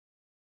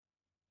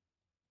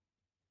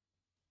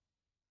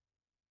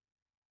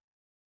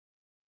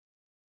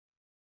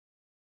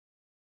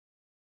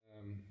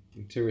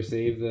to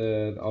receive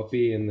the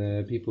Oppy and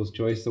the People's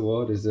Choice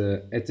Award is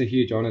it's a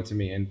huge honor to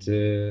me, and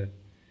to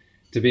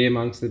be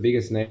amongst the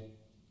biggest names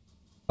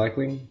in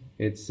cycling.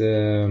 It's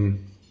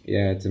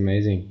yeah, it's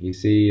amazing. You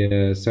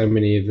see so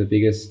many of the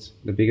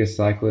biggest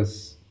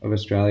cyclists of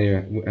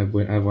Australia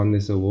have won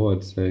this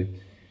award. So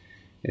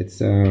it's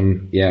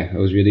yeah, it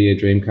was really a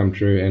dream come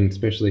true, and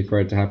especially for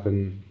it to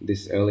happen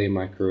this early in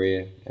my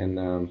career,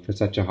 and for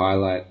such a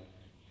highlight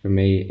for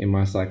me in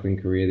my cycling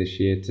career this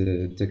year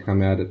to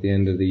come out at the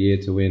end of the year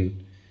to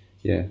win,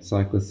 yeah,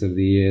 Cyclist of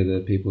the Year,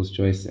 the People's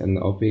Choice, and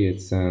the Oppie.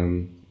 It's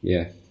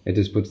yeah, it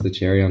just puts the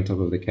cherry on top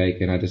of the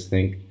cake, and I just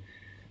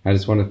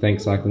want to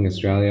thank Cycling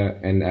Australia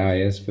and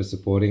AIS for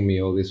supporting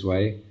me all this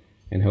way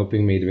and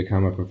helping me to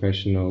become a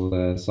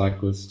professional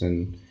cyclist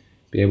and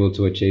be able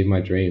to achieve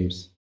my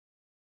dreams.